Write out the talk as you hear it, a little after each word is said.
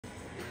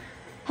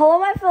Hello,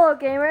 my fellow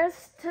gamers.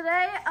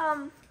 Today,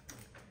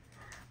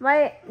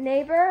 my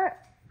neighbor.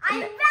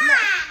 I'm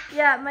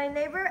back.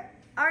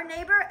 Our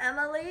neighbor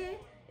Emily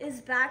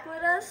is back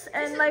with us,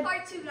 and This my is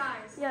part 2,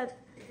 guys. yeah,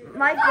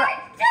 Part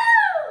 2.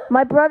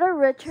 my brother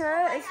Richard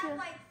I is. have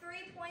like 3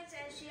 points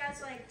and she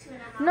has like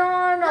 2.5.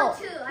 No. No,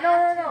 2. I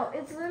have No.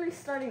 It's literally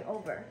starting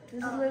over.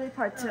 This is literally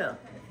part 2.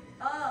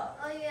 Oh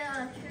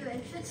yeah, true.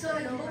 It should so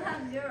we both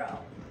have 0.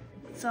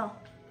 So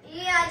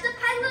Yeah, it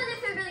depends on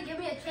if you're gonna give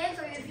me a chance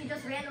or if you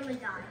just randomly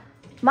die.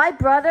 my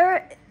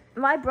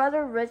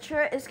brother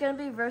Richard is gonna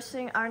be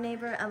versing our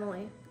neighbor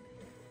Emily.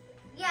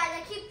 Yeah,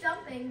 and I keep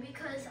jumping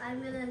because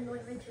I'm gonna annoy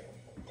Richard.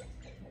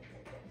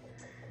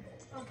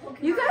 Oh,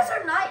 You guys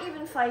are not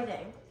even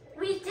fighting.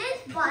 We did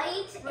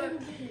fight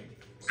indeed.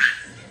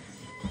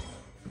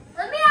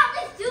 Let me at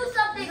least do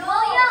something,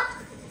 will ya?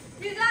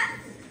 You got.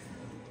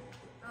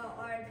 Oh,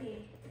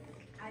 RIP.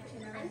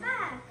 Actually, I'm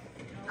back.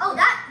 Oh,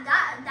 that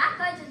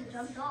guy just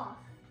jumped off.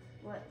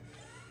 What?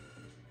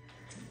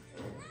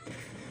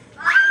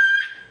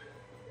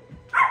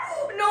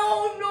 No!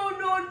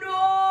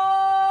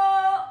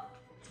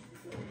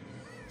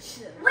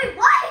 Shit. Wait,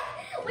 what?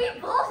 We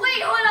both.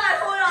 Wait,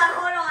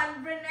 hold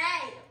on,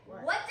 Renee.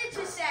 What did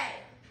you say?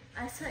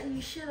 I said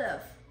you should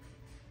have.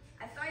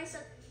 I thought you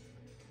said.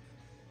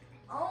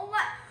 Oh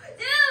my,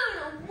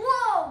 dude!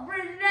 Whoa,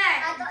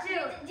 Renee!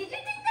 Did you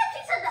think that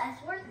she said the S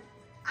word?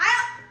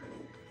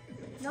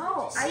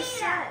 No,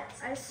 See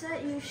I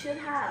said you should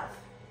have.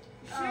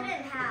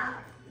 Shouldn't have.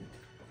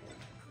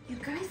 You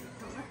guys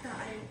thought that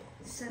I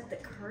said the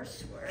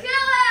curse word.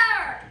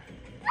 Killer!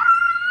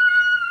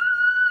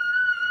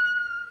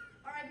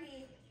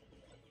 R.I.P.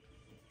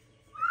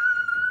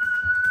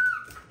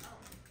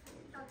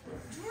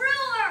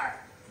 Driller!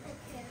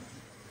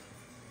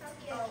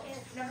 Okay.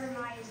 Never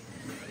mind.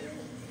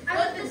 I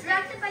was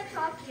distracted by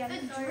Chalky. The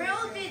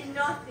drill did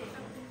nothing.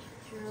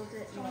 Drilled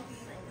it nothing.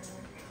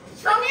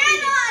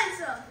 Bananas!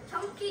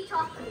 Chunky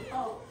chocolate.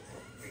 Oh.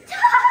 That's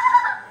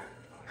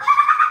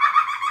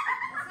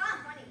not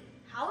funny.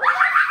 How is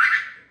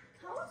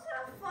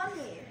that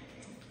funny?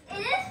 It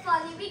is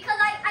funny because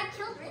I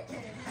killed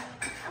Richard.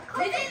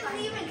 They didn't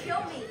even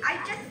kill me. I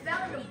just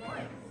fell in the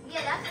void.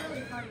 Yeah, that's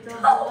really funny. The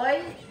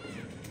void?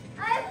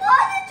 I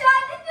wasn't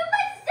trying to do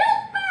my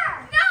super!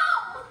 No!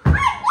 I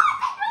want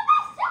to do my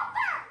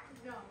super!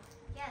 No.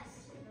 Yes.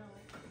 No.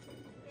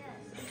 Yes.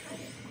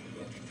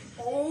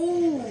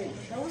 Oh,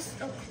 that was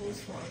a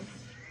close one.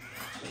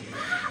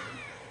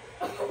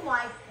 Oh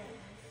my god.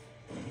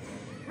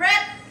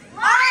 Rip!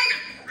 Mine!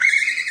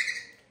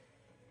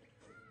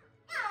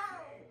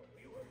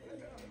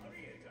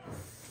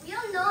 We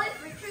don't know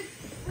if Richard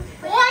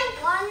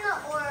won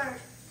or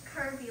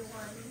Kirby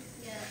won.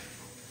 Yeah.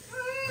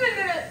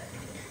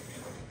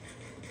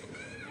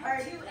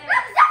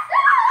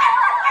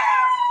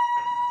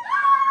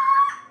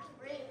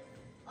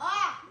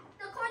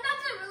 The corn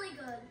dogs are really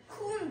good.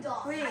 Corn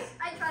dogs. Wait.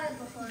 I tried it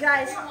before.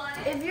 Guys,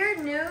 if you're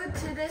new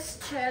to this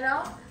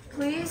channel,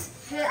 please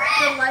hit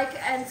the like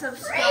and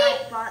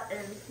subscribe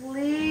button.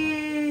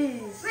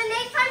 Please.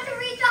 Renee, time to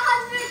reach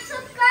 100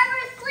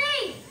 subscribers,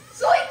 please.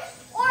 Or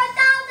 1,000.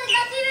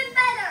 That's even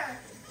better.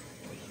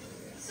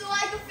 So I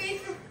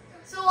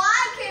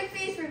can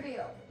face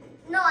reveal.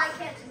 No, I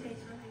can't do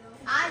face reveal.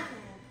 I can.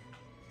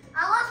 I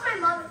lost my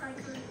mom if I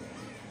could.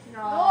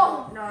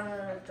 No,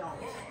 don't.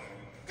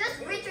 Just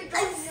Richard.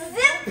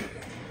 Zip.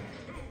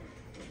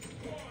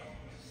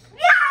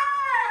 Yeah!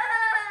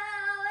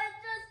 It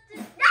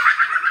just.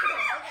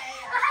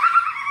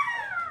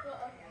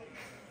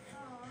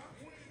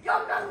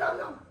 Yum.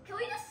 Can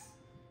we just?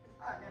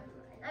 Oh, never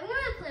mind. I'm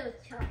gonna play with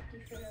Chucky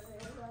for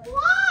the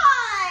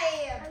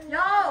Why?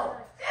 No.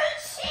 You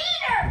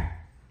cheater!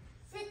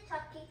 Sit,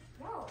 Chucky.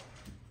 No.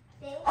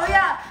 Oh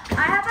yeah,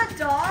 I have a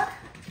dog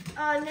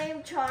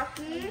named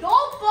Chalky.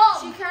 Don't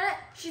bum.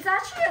 She's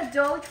actually a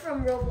Doge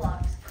from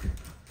Roblox.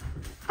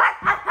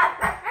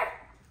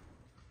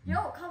 Yo,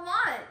 come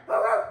on.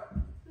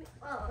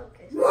 Oh,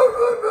 okay.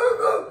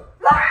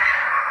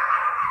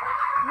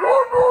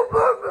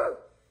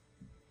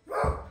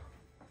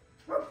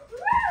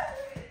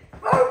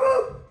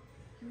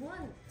 What?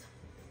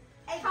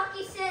 Hey,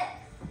 Chucky, sit.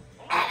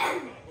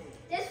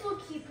 This will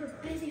keep her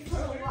busy for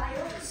a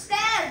while.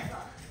 Stand.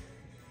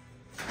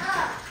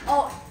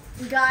 Oh,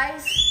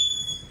 guys,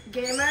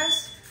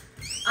 gamers,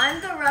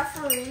 I'm the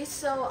referee,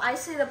 so I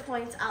say the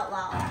points out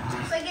loud.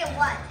 So I get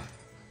 1.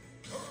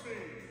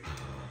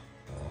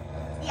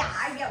 Yeah,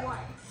 I get 1.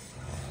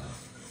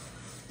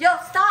 Yo,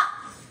 stop.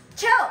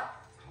 Chill.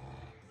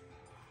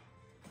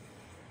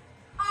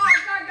 Oh,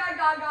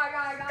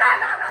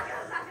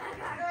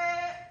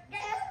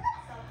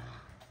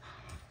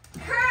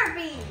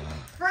 Kirby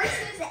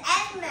versus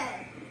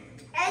Enderman.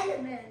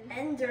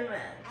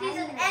 Enderman. He's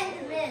an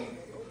Enderman.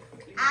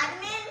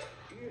 Admin?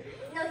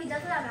 No, he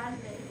doesn't have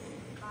admin.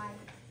 Bye.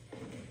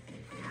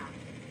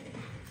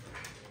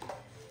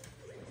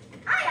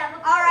 I have a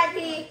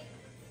R.I.P.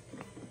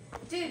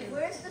 Dude,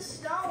 where's the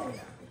stone?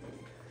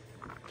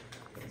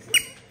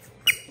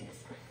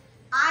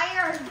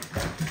 Iron.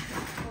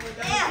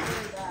 Yeah.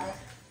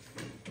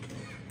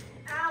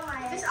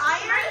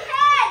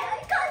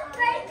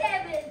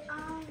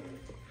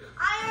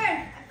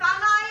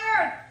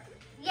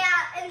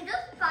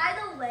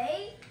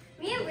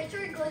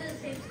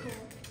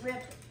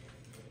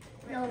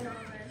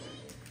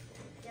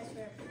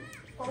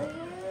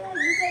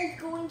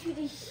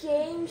 the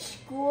same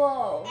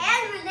school.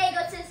 And Renee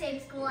goes to the same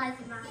school as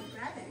my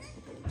brother.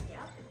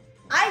 Yep.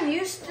 I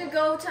used to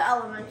go to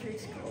elementary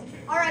school.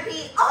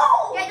 R.I.P.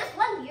 Oh! Yeah, just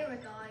 1 year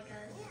ago, I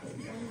guess.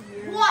 1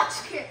 year.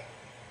 Watch kid.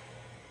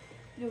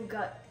 You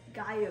got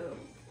Gaio.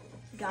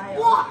 Gaio.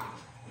 What?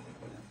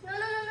 No.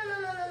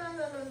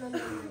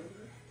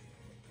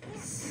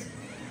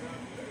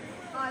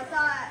 Oh, I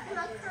thought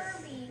not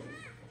Kirby.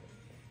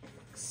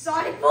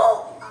 Sonic Boom.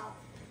 Oh.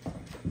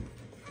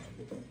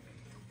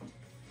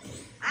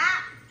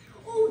 Ah.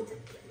 Ooh.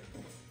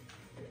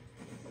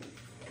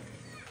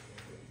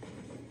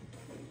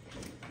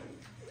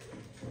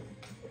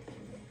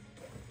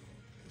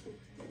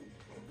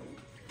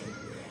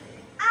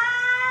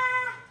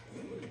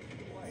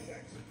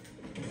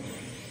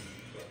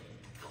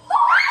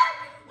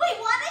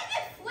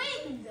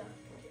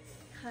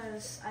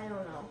 I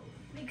don't know.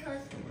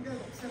 Because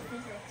the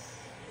physics.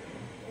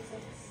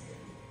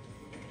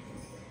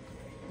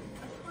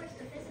 Of course,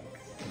 the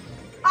physics.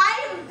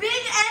 I am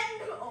big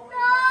and oh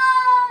no!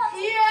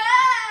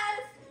 Yes!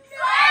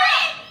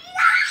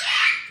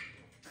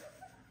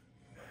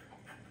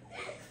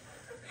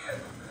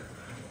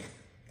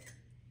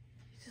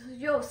 No!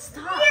 Yo,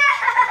 stop!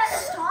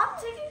 Yes! Stop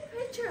taking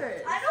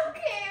pictures. I don't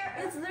care.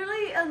 It's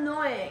literally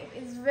annoying.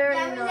 It's very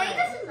annoying. Renee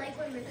doesn't like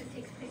when Richard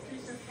takes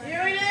pictures of fun.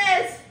 Here it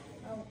is.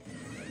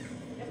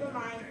 Never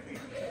mind.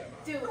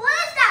 Dude. What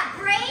is that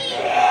brain?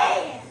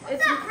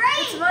 What's that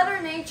brain? It's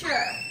Mother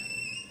Nature.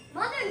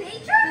 Mother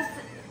Nature?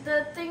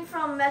 The thing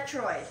from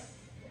Metroid.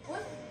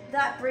 What?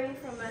 That brain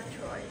from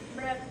Metroid.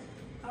 Rip.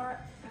 Alright.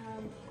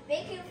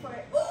 Thank you for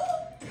it.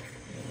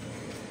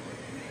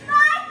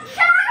 My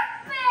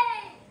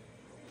carpet!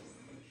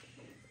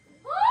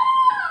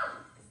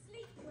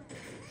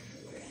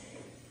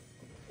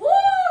 Woo!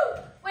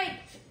 Wait,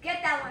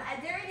 get that one. I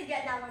dare you to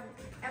get that one.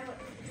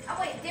 Oh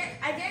wait,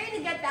 I dare you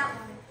to get that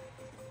one.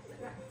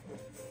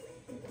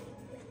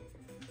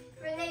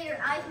 Renee, your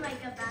eyes might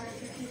get bad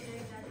if you keep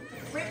doing that.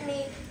 Rip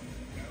me.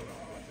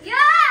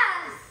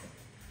 Yes!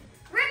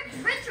 Rip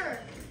Richard.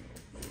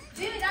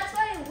 Dude, that's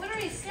what I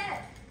literally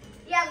said.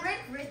 Yeah, Rip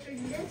Richard.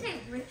 You didn't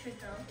say Richard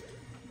though.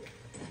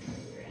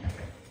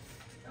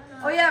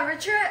 Oh yeah,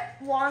 Richard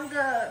won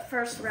the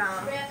first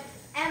round. Rip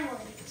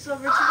Emily. So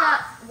Richard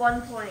got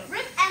 1 point.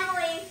 Rip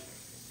Emily.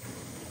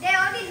 They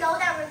already know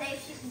that Renee.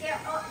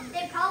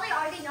 They probably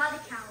already know how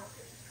to count.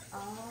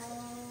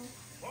 Oh.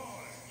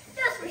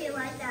 Just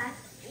realize that.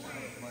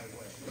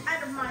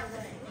 Out of my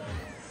way.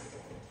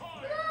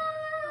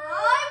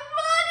 I'm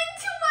running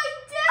to my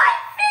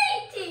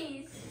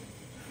fainties.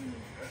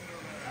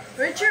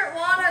 Richard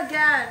won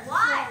again.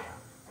 Why?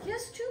 He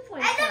has 2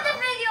 points. End of the now.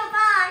 video,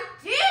 bye.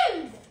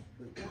 Dude.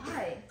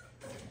 Why?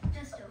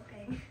 Just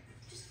joking.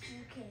 Just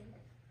joking.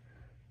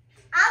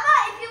 How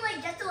about if you like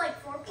get to like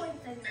 4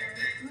 points then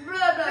you win?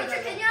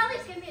 Richard, can you at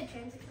least give me a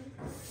chance?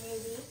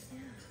 Maybe.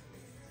 Yeah.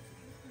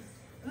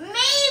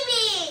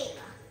 Maybe.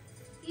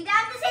 You'd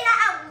have to say that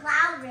out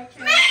loud,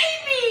 Richard.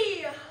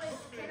 Maybe. Wait,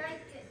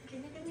 can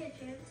you give me a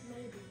chance?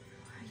 Maybe.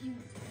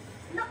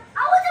 No,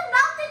 I was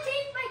about to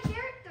change my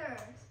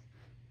characters.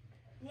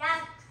 Yeah,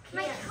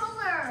 my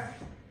color.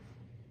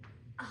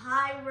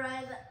 Hi,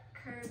 Red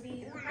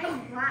Kirby.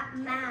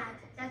 I'm mad.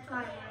 That's why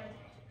I'm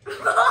red.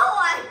 Oh,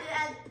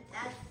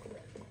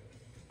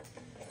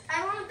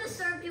 I won't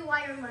disturb you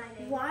while you're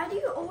mining. Why do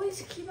you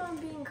always keep on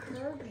being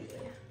Kirby?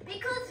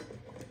 Because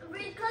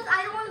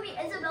I don't want to be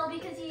Isabel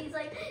because he's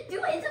like,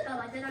 do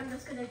Isabel, and then I'm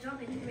just gonna jump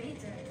and he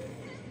rates it.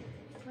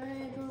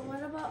 Right, but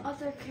what about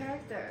other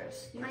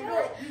characters? You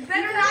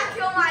better not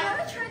kill my. You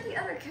gotta try the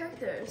other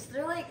characters.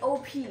 They're like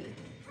OP.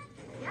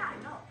 Yeah, I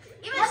know.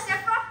 Even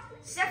Sephiroth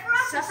is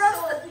so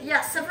OP.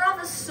 Yeah,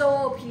 Sephiroth is so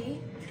OP.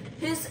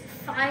 His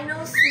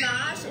final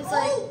smash is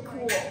like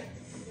cool.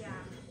 Yeah.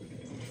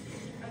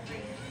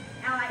 Agreed.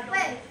 Now I don't.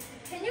 Wait,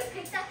 can you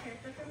pick that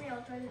character for me?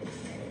 I'll try to do it.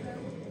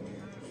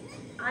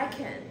 I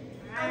can.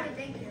 Okay,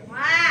 thank you.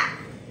 Wow.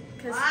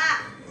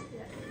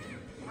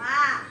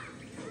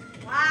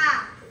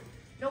 Wow.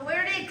 No,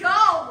 where did it go?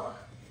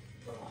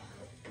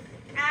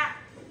 Ah.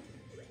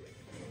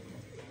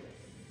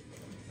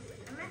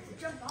 I'm meant to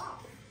jump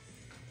off.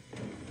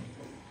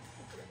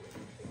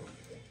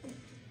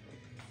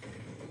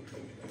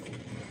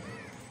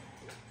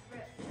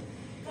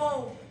 Whoa.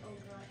 Oh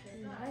gosh.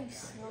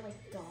 Nice. Not like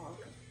dog.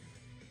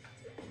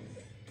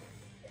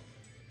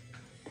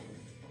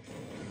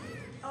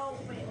 Oh,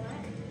 wait,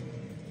 what?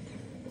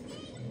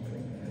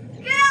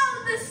 Get out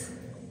of this!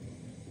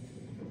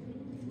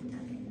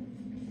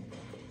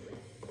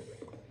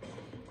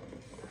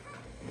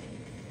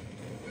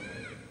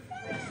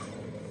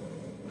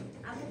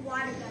 I'm a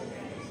water gun,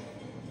 guys.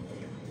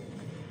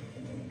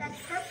 That's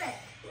perfect.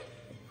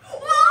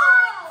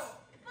 Whoa!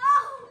 Whoa!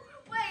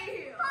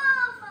 Wait!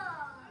 Papa!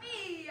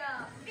 Mia!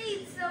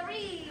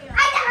 Pizzeria! I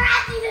never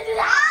asked you to do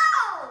that!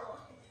 Oh!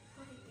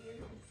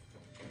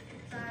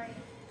 Sorry.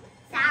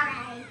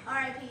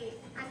 R.I.P.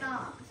 I'm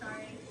not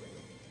sorry.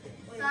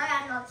 Sorry,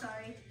 I'm not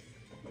sorry.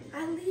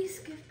 At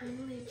least give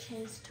Emily a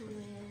chance to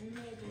win.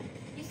 Maybe.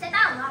 You said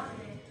that a lot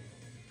with it.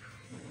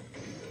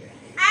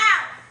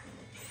 Ow!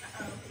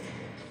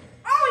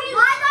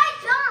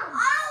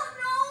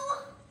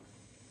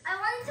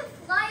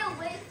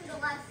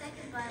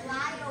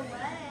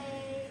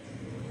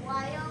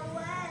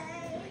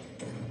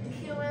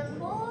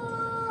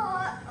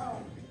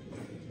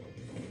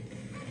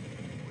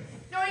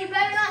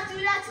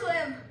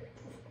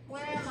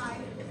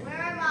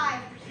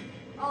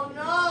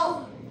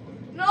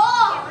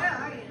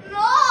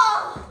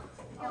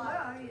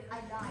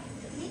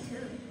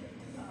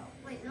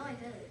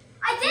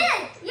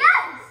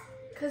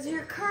 Cause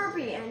you're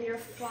Kirby and you're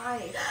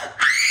flying.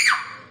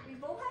 We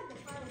both had the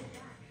fire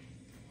flash.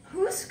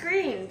 Who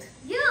screamed?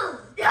 You!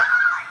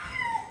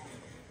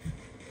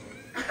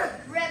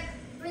 Rip.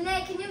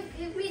 Renee, can you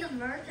give me the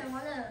merch? I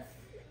wanna.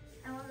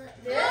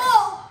 This?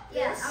 Oh!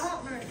 Yeah, This? I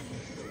want merch.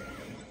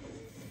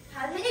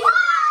 How did Give you me!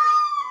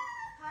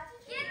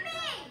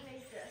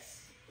 make this?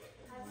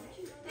 What?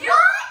 I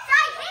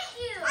hate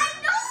you! I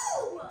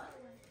know!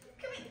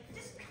 Come here,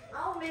 just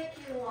I'll make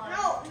you one.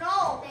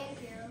 No.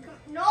 Thank you.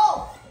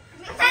 No!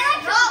 Pretend I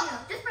killed you.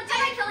 Just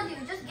pretend I killed you.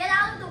 Just get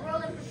out of the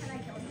world and pretend I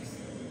killed you.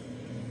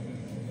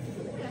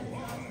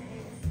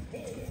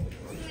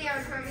 Come here,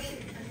 Kirby.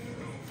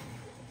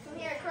 Come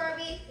here,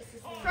 Kirby.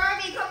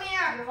 Kirby, come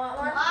here. You want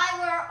one?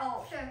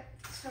 Oh, sure.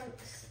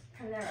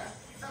 Panera.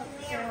 Oh,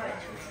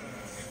 Sandwich.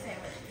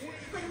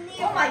 Panera.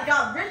 Oh my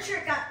God,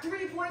 Richard got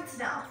 3 points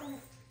now.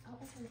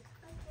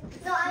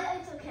 No,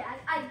 it's okay.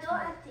 I don't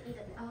have to eat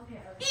it now.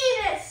 Okay. Eat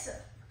it!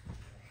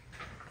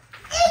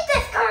 Eat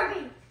this,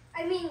 Kirby!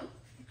 I mean,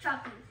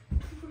 Chucky.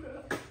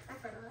 I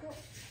forgot.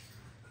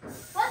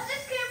 What's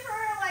this game for,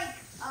 like,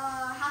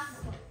 half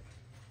a point?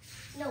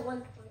 No, 1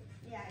 point.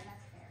 Yeah,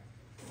 that's fair.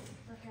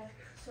 Okay.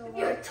 So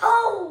Your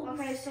toe!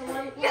 Okay, so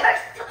one. Your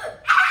toe!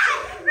 Ah!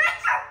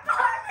 Richard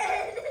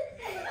farted!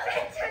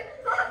 Richard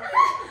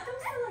farted!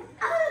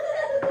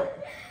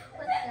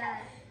 What's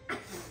that?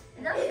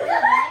 Is that good,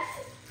 right?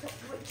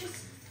 Just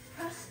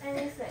press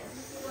anything.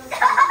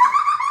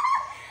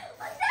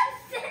 What's that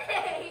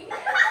saying?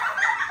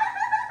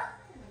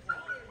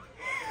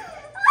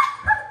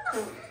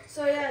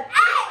 So yeah,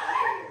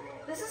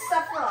 this is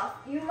Sephiroth.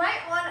 You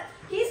might want.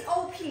 He's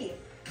OP.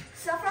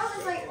 Sephiroth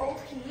is like OP.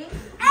 Hey,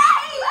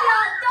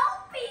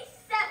 don't be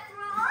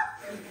Sephiroth!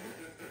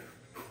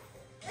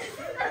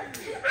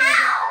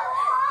 Ow!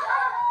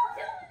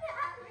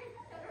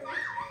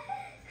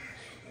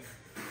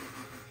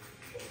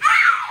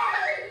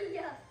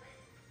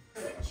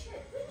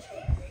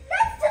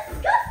 That's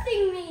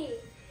disgusting me!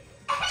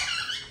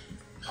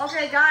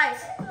 Okay, guys.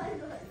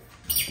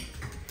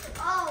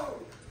 Oh.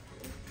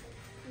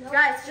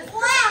 Guys, just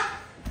Wow!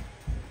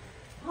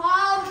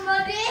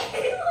 Harmony!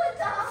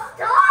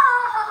 Stop!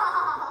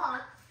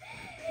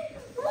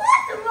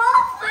 What's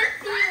wrong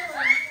with you?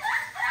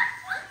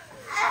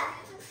 I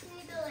just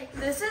need to like.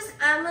 this is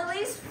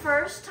Emily's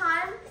first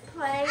time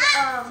playing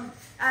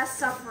as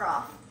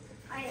Sephiroth.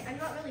 I'm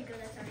not really good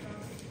at that.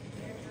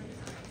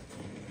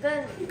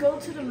 Then go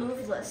to the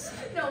move list.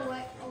 No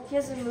way. Oh. He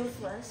has a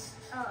move list.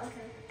 Oh,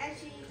 okay.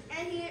 Actually,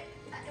 and here.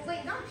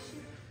 Wait, no.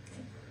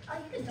 Oh,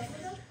 you can double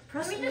jump.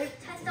 Press Let me move.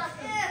 just test out.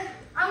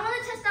 I want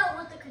to test out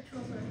what the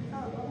controls are.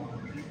 Oh.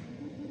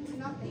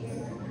 Not the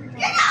hammer.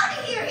 Get out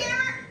of here,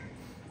 Hammer!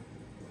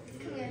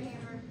 Come here,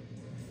 Hammer.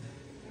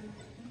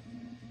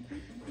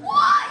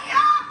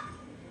 Waya!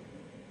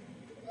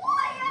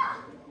 Waya!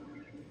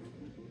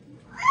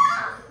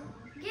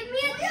 Give me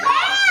a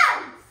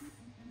chance!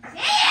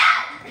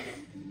 Chance!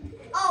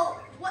 Oh,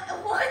 what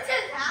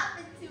just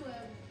happened to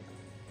him?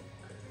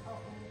 Oh,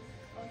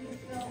 he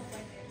fell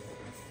like it.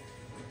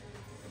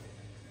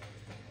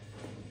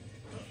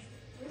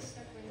 We're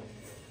stuck right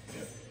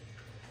here.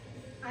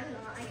 I'm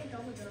not. I can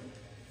double jump.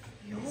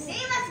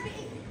 Same as me.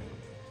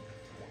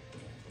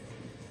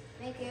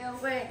 Thank you.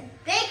 Wait.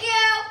 Thank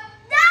you.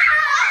 No!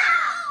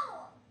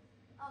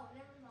 Oh,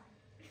 never mind.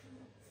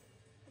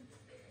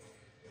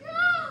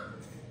 No!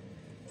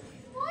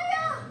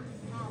 Moya!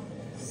 Oh.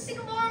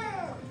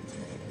 Sycamore!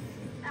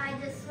 I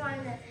just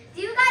wanted to. Do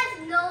you guys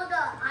know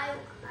the I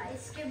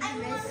skipped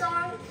this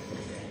song?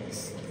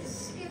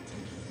 Skip.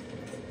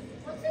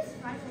 What's his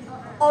final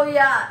song? Oh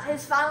yeah,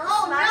 his final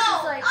smash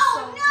is like so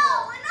cool.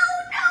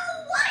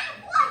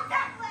 Why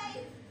that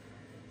way?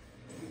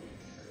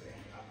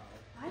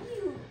 Why do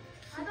you?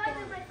 How do I do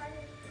my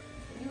final?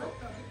 You look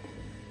good.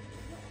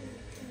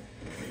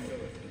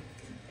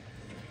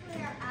 Come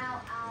here,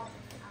 ow.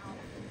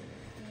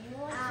 Do you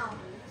want Ow. to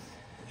lose?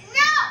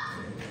 No!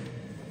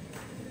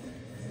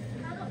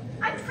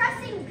 I'm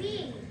pressing B.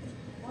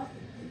 What?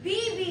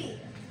 BB.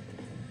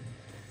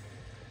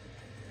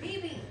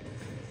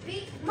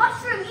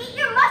 Mushroom, eat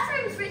your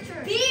mushrooms,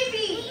 Richard. BB.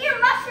 Eat your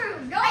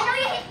mushrooms. No. I know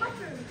you hate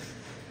mushrooms.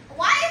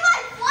 Why am I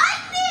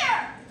flying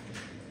there?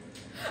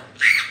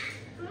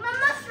 My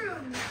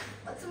mushrooms.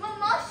 What's my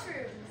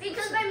mushroom?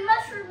 Because my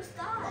mushrooms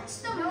died. What's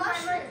the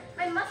mushroom?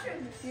 My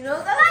mushrooms. You know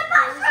that's My a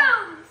poison.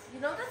 mushrooms. You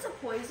know that's a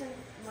poison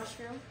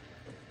mushroom.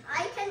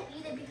 I can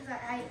eat it because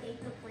I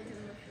ate the poison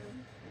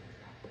mushroom.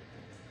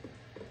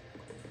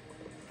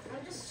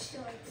 I'm just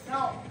chilling.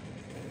 No.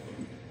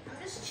 I'm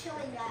just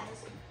chilling,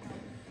 guys.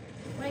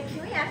 Wait, can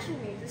we actually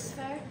make this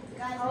fair?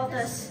 Guys, How about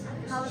this?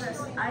 How about this?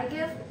 I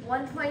give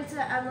 1 point to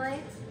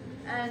Emily,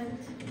 and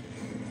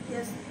he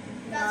has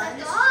Guys,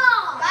 none.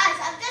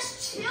 I'm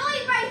just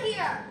chilling right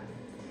here.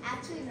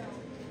 Actually, no.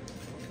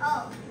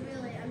 Oh,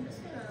 really? I'm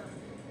just gonna.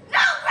 No,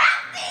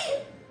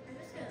 Rappi! I'm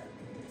just gonna.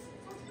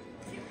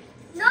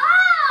 No!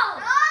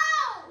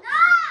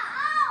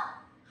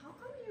 How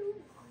come you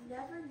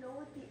never know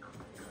what the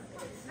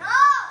uppercut is? No!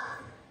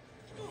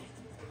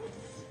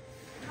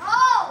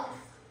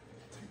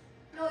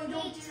 No, you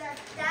don't do that.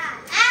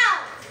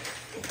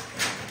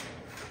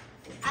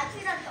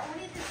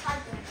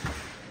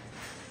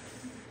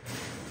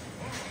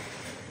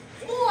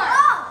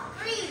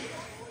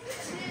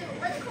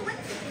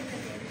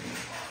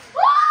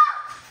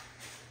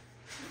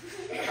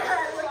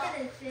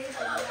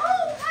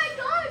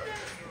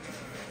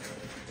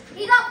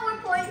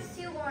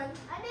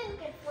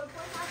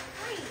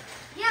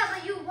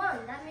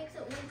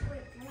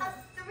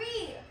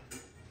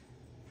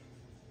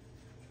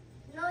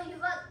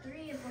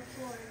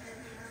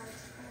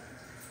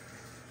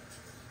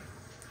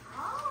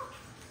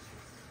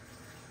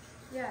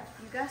 Yeah,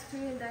 you got 3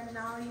 and then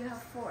now you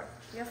have 4.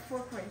 You have 4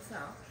 points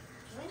now.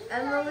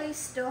 Emily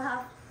still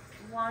have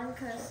 1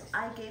 because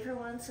I gave her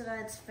 1 so that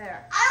it's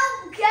fair.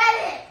 I don't get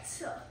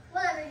it!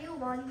 Whatever, you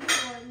won.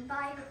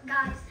 Bye,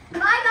 guys. Bye,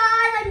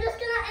 guys. I'm just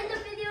gonna end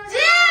the video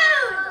now.